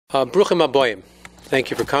Bruchim Aboyim,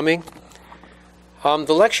 thank you for coming.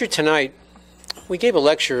 The lecture tonight, we gave a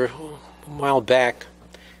lecture a while back.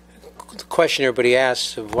 The question everybody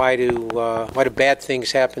asks of why do bad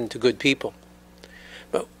things happen to good people?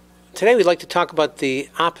 But today we'd like to talk about the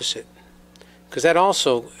opposite, because that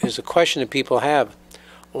also is a question that people have.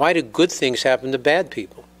 Why do good things happen to bad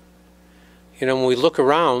people? You know, when we look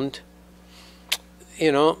around,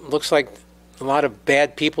 you know, it looks like a lot of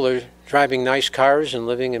bad people are driving nice cars and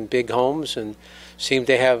living in big homes and seem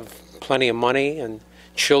to have plenty of money and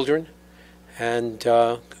children, and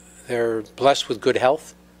they're blessed with good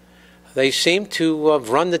health. They seem to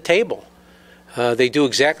run the table. They do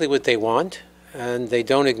exactly what they want, and they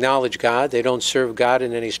don't acknowledge God. They don't serve God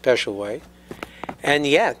in any special way. And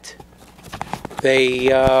yet, they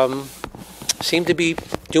seem to be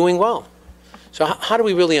doing well. So how do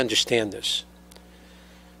we really understand this?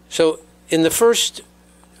 So in the first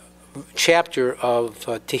chapter of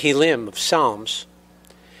Tehillim, of Psalms,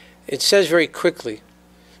 it says very quickly,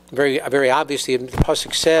 very obviously, the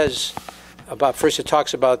pasuk says about, first it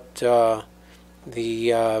talks about the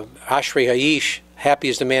Ashrei Ha'ish, happy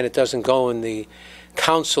is the man that doesn't go in the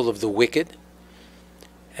counsel of the wicked.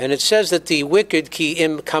 And it says that the wicked, ki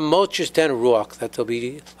im kamoches den ruach, that they'll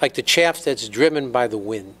be like the chaff that's driven by the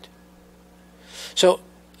wind. So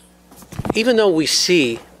even though we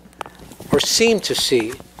see, or seem to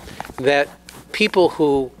see, that people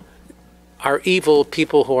who are evil,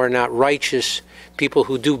 people who are not righteous, people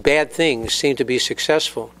who do bad things seem to be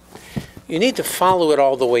successful, you need to follow it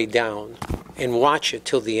all the way down and watch it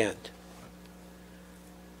till the end.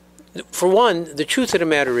 For one, the truth of the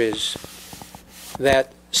matter is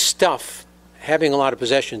that stuff, having a lot of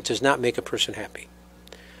possessions, does not make a person happy.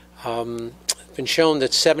 It's been shown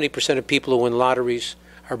that 70% of people who win lotteries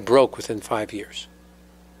are broke within 5 years.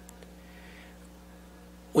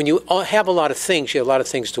 When you have a lot of things, you have a lot of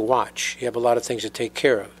things to watch. You have a lot of things to take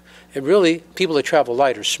care of. And really, people that travel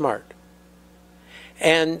light are smart.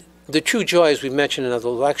 And the true joy, as we've mentioned in other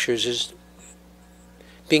lectures, is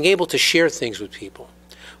being able to share things with people.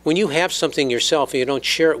 When you have something yourself and you don't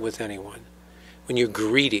share it with anyone, when you're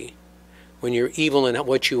greedy, when you're evil in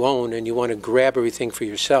what you own and you want to grab everything for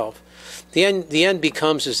yourself, the end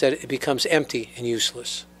becomes is that it becomes empty and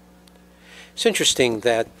useless. It's interesting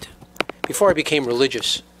that before I became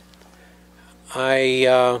religious,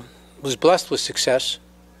 I was blessed with success.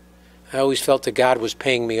 I always felt that God was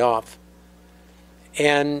paying me off.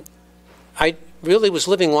 And I really was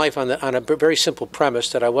living life on a very simple premise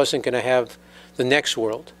that I wasn't going to have the next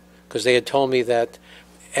world, because they had told me that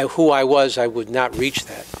who I was, I would not reach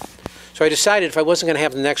that. So I decided if I wasn't going to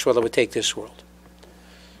have the next world, I would take this world.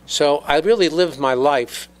 So I really lived my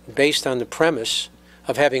life based on the premise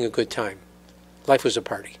of having a good time. Life was a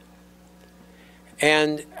party.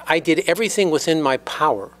 And I did everything within my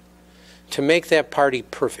power to make that party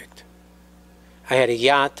perfect. I had a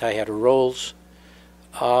yacht, I had a Rolls.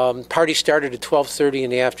 Party started at 12:30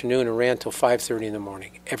 in the afternoon and ran till 5:30 in the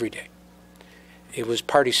morning, every day. It was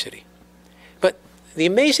Party City. But the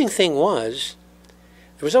amazing thing was,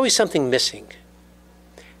 there was always something missing.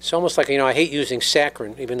 It's almost like, I hate using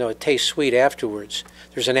saccharin, even though it tastes sweet afterwards.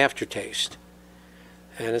 There's an aftertaste.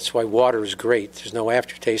 And that's why water is great. There's no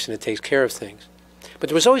aftertaste and it takes care of things. But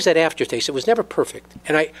there was always that aftertaste. It was never perfect.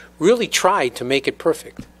 And I really tried to make it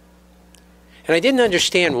perfect. And I didn't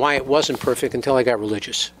understand why it wasn't perfect until I got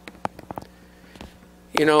religious.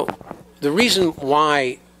 The reason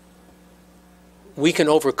why we can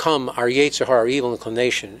overcome our Yetzer Hara, our evil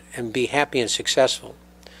inclination, and be happy and successful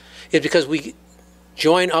is because we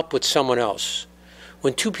join up with someone else.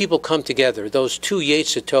 When two people come together, those two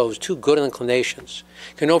Yetzer Tovs, two good inclinations,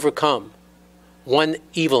 can overcome one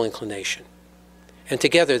evil inclination. And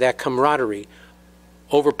together, that camaraderie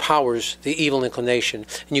overpowers the evil inclination,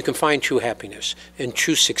 and you can find true happiness and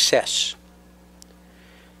true success.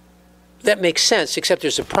 That makes sense, except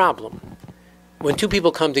there's a problem. When two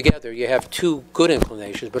people come together, you have two good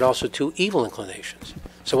inclinations, but also two evil inclinations.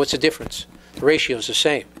 So what's the difference? The ratio is the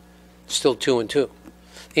same. It's still 2 and 2.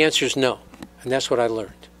 The answer is no, and that's what I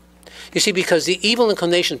learned. You see, because the evil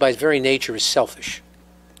inclination by its very nature is selfish.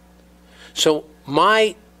 So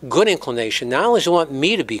my good inclination not only does it want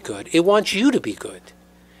me to be good, it wants you to be good.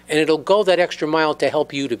 And it'll go that extra mile to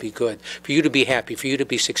help you to be good, for you to be happy, for you to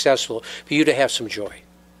be successful, for you to have some joy.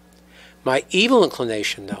 My evil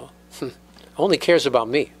inclination, though, only cares about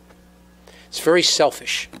me. It's very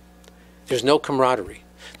selfish. There's no camaraderie.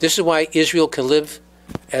 This is why Israel can live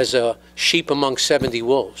as a sheep among 70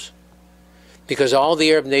 wolves, because all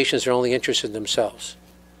the Arab nations are only interested in themselves.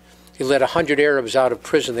 You let 100 Arabs out of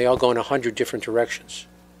prison, they all go in 100 different directions.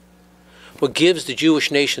 What gives the Jewish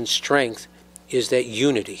nation strength is that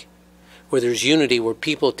unity, where there's unity, where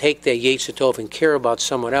people take their Yetzer Tov and care about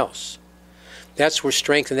someone else. That's where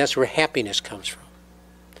strength and that's where happiness comes from.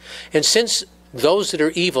 And since those that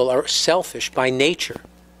are evil are selfish by nature,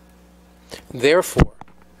 therefore,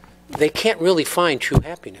 they can't really find true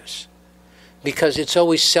happiness because it's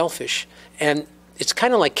always selfish. And it's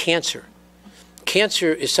kind of like cancer.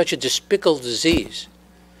 Cancer is such a despicable disease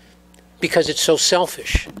because it's so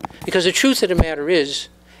selfish. Because the truth of the matter is,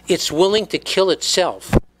 it's willing to kill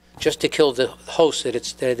itself just to kill the host that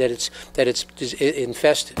it's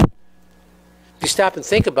infested. If you stop and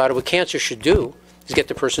think about it, what cancer should do is get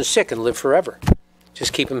the person sick and live forever.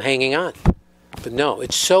 Just keep them hanging on. But no,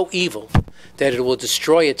 it's so evil that it will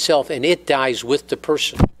destroy itself and it dies with the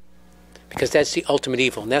person. Because that's the ultimate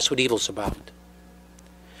evil, and that's what evil's about.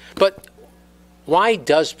 But why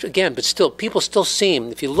does, again, but still, people still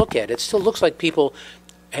seem, if you look at it, it still looks like people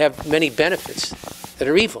have many benefits that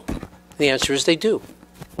are evil. The answer is they do.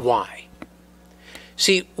 Why?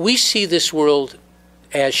 See, we see this world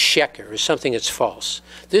as sheker, as something that's false.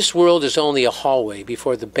 This world is only a hallway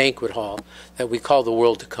before the banquet hall that we call the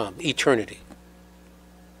world to come, eternity.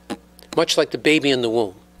 Much like the baby in the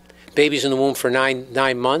womb. Baby's in the womb for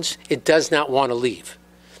nine months, it does not want to leave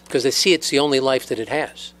because they see it's the only life that it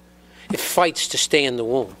has. It fights to stay in the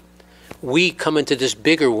womb. We come into this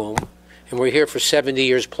bigger womb, and we're here for 70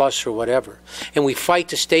 years plus or whatever, and we fight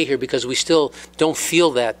to stay here because we still don't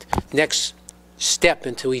feel that next step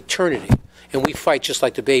into eternity, and we fight just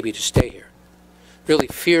like the baby to stay here. Really,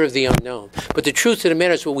 fear of the unknown. But the truth of the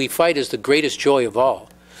matter is what we fight is the greatest joy of all,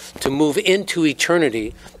 to move into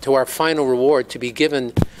eternity, to our final reward, to be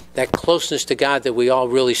given that closeness to God that we all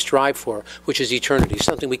really strive for, which is eternity,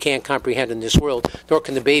 something we can't comprehend in this world, nor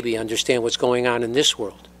can the baby understand what's going on in this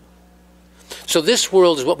world. So this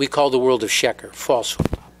world is what we call the world of sheker, falsehood.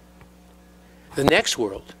 The next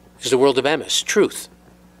world is the world of emes, truth.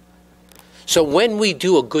 So when we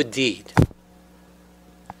do a good deed,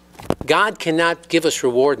 God cannot give us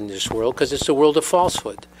reward in this world because it's the world of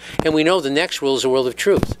falsehood. And we know the next world is the world of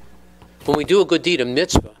truth. When we do a good deed, a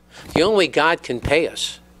mitzvah, the only way God can pay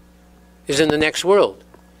us is in the next world,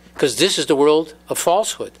 because this is the world of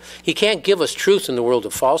falsehood. He can't give us truth in the world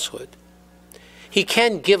of falsehood. He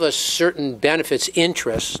can give us certain benefits,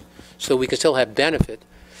 interests, so we can still have benefit,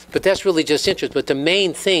 but that's really just interest. But the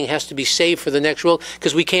main thing has to be saved for the next world,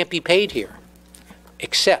 because we can't be paid here,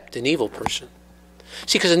 except an evil person.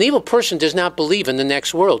 See, because an evil person does not believe in the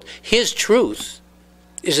next world. His truth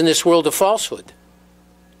is in this world of falsehood.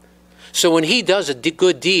 So when he does a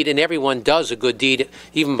good deed, and everyone does a good deed,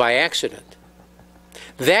 even by accident,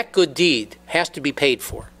 that good deed has to be paid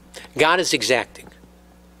for. God is exacting.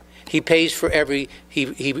 He pays for every, he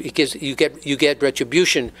gives, you get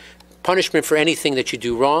retribution, punishment for anything that you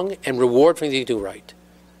do wrong, and reward for anything you do right.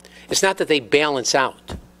 It's not that they balance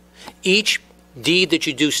out. Each deed that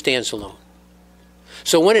you do stands alone.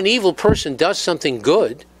 So when an evil person does something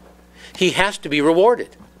good, he has to be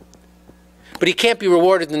rewarded. But he can't be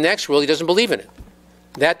rewarded in the next world. He doesn't believe in it.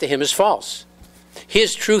 That to him is false.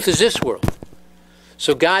 His truth is this world.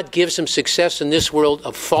 So God gives him success in this world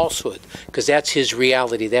of falsehood, because that's his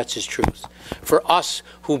reality, that's his truth. For us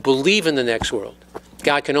who believe in the next world,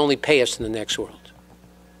 God can only pay us in the next world.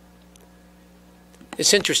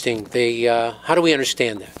 It's interesting. How do we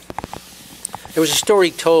understand that? There was a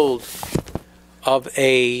story told of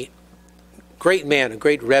a great man, a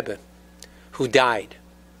great Rebbe, who died.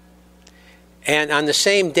 And on the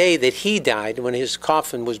same day that he died, when his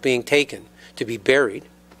coffin was being taken to be buried,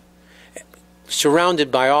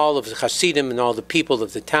 surrounded by all of the Hasidim and all the people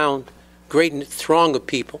of the town, great throng of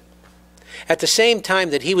people, at the same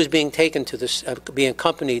time that he was being taken to being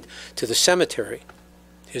accompanied to the cemetery,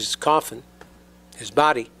 his coffin, his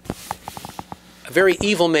body, a very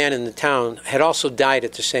evil man in the town had also died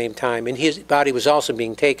at the same time, and his body was also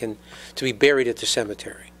being taken to be buried at the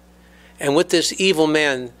cemetery. And with this evil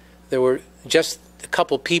man, there were just a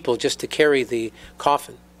couple people just to carry the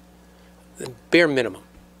coffin, the bare minimum.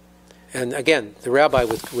 And again, the rabbi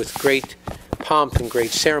with great pomp and great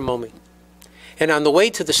ceremony. And on the way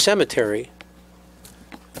to the cemetery,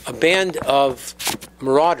 a band of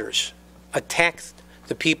marauders attacked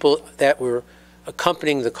the people that were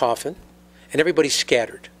accompanying the coffin, and everybody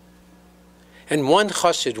scattered. And one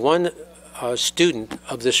chassid, one student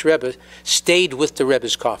of this Rebbe, stayed with the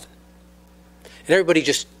Rebbe's coffin. And everybody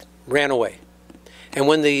just ran away. And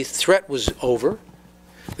when the threat was over,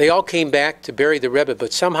 they all came back to bury the Rebbe,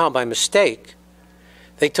 but somehow by mistake,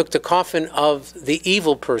 they took the coffin of the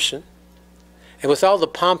evil person, and with all the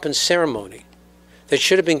pomp and ceremony that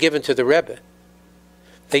should have been given to the Rebbe,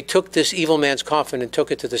 they took this evil man's coffin and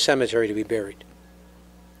took it to the cemetery to be buried.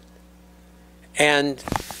 And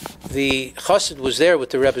the chassid was there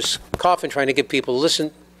with the Rebbe's coffin trying to get people to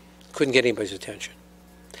listen, couldn't get anybody's attention.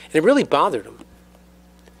 And it really bothered him.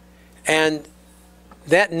 And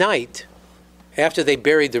that night, after they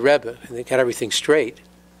buried the Rebbe and they got everything straight,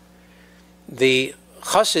 the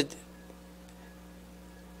chassid,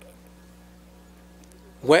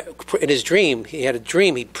 in his dream, he had a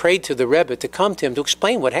dream, he prayed to the Rebbe to come to him to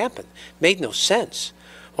explain what happened. It made no sense.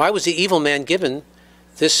 Why was the evil man given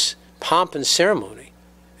this pomp and ceremony?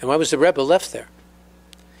 And why was the Rebbe left there?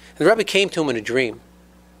 And the Rebbe came to him in a dream.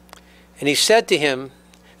 And he said to him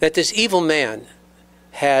that this evil man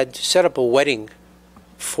had set up a wedding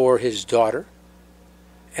for his daughter.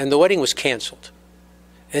 And the wedding was canceled.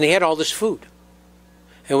 And he had all this food.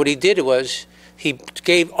 And what he did was, he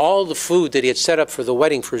gave all the food that he had set up for the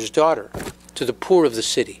wedding for his daughter to the poor of the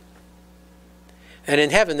city. And in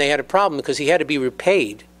heaven they had a problem because he had to be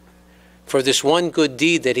repaid for this one good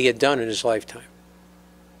deed that he had done in his lifetime.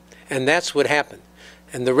 And that's what happened.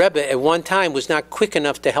 And the Rebbe at one time was not quick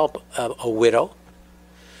enough to help a widow.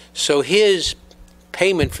 So his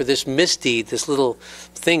payment for this misdeed, this little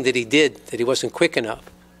thing that he did that he wasn't quick enough,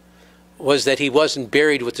 was that he wasn't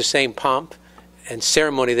buried with the same pomp and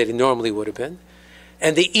ceremony that he normally would have been.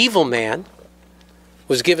 And the evil man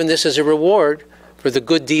was given this as a reward for the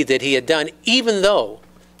good deed that he had done, even though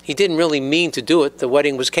he didn't really mean to do it. The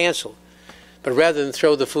wedding was canceled. But rather than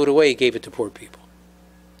throw the food away, he gave it to poor people.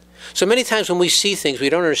 So many times when we see things, we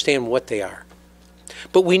don't understand what they are.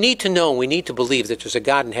 But we need to know, we need to believe that there's a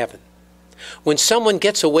God in heaven. When someone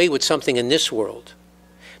gets away with something in this world,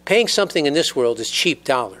 paying something in this world is cheap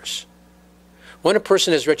dollars. When a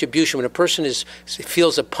person has retribution, when a person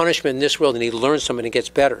feels a punishment in this world and he learns something and gets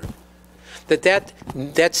better,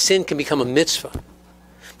 that sin can become a mitzvah.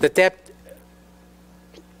 That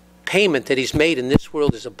payment that he's made in this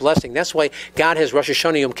world is a blessing. That's why God has Rosh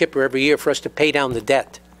Hashanah Yom Kippur every year for us to pay down the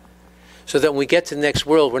debt. So that when we get to the next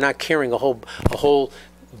world, we're not carrying a whole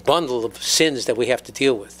bundle of sins that we have to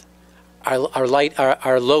deal with. Our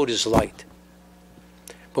load is light.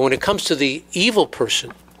 But when it comes to the evil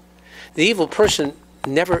person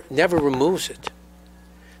never removes it.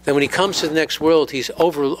 Then when he comes to the next world, he's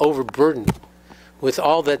overburdened with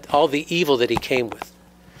all the evil that he came with.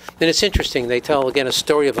 And it's interesting, they tell again a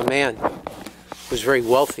story of a man who was very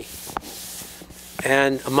wealthy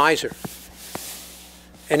and a miser.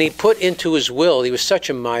 And he put into his will, he was such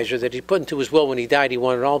a miser that he put into his will when he died, he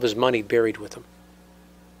wanted all of his money buried with him.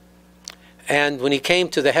 And when he came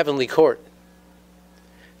to the heavenly court,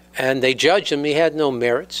 and they judged him, he had no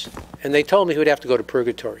merits. And they told him he would have to go to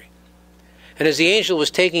purgatory. And as the angel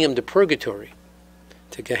was taking him to purgatory,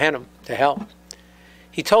 to Gehenna, to hell,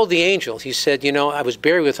 he told the angel, he said, you know, I was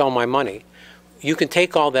buried with all my money. You can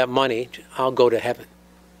take all that money, I'll go to heaven.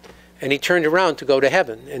 And he turned around to go to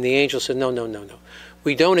heaven. And the angel said, no.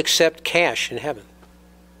 We don't accept cash in heaven.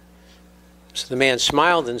 So the man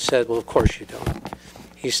smiled and said, well, of course you don't.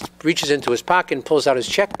 He reaches into his pocket and pulls out his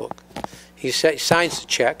checkbook. He signs the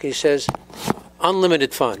check. He says,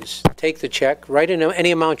 unlimited funds. Take the check, write in any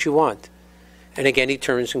amount you want. And again, he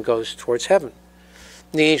turns and goes towards heaven.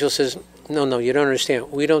 And the angel says, no, you don't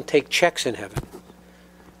understand. We don't take checks in heaven.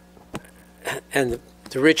 And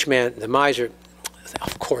the rich man, the miser,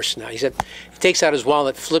 of course not. He said, he takes out his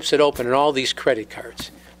wallet, flips it open, and all these credit cards.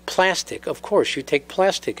 Plastic, of course, you take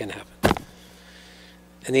plastic in heaven.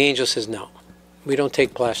 And the angel says, no, we don't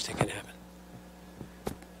take plastic in heaven.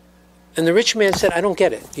 And the rich man said, I don't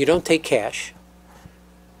get it. You don't take cash.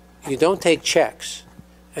 You don't take checks.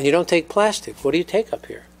 And you don't take plastic. What do you take up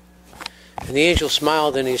here? And the angel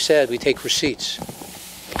smiled and he said, we take receipts.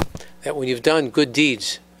 That when you've done good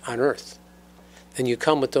deeds on earth, then you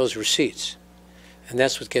come with those receipts. And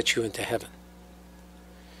that's what gets you into heaven.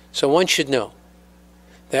 So one should know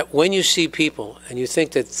that when you see people and you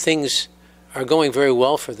think that things are going very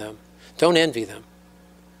well for them, don't envy them.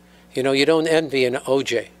 You know, you don't envy an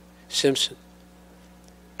O.J. Simpson.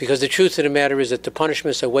 Because the truth of the matter is that the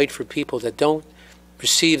punishments that wait for people that don't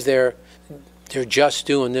receive their just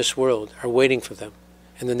due in this world are waiting for them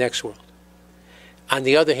in the next world. On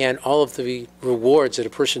the other hand, all of the rewards that a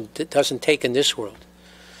person doesn't take in this world.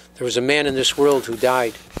 There was a man in this world who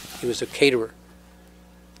died. He was a caterer.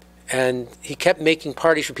 And he kept making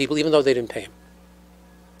parties for people even though they didn't pay him.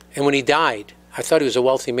 And when he died, I thought he was a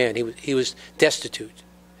wealthy man. He was destitute.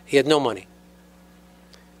 He had no money.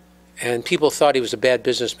 And people thought he was a bad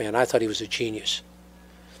businessman. I thought he was a genius.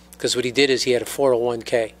 Because what he did is he had a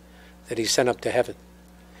 401k that he sent up to heaven.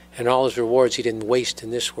 And all his rewards he didn't waste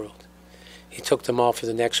in this world. He took them all for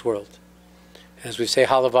the next world. As we say,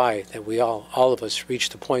 halavai, that we all of us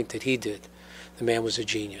reached the point that he did. The man was a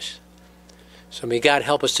genius. So may God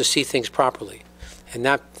help us to see things properly and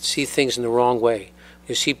not see things in the wrong way.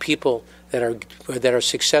 You see people that are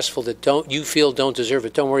successful that you feel don't deserve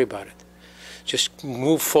it. Don't worry about it. Just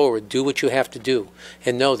move forward, do what you have to do,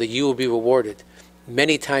 and know that you will be rewarded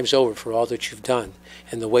many times over for all that you've done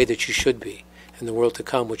and the way that you should be in the world to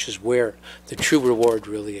come, which is where the true reward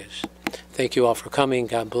really is. Thank you all for coming.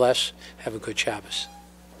 God bless. Have a good Shabbos.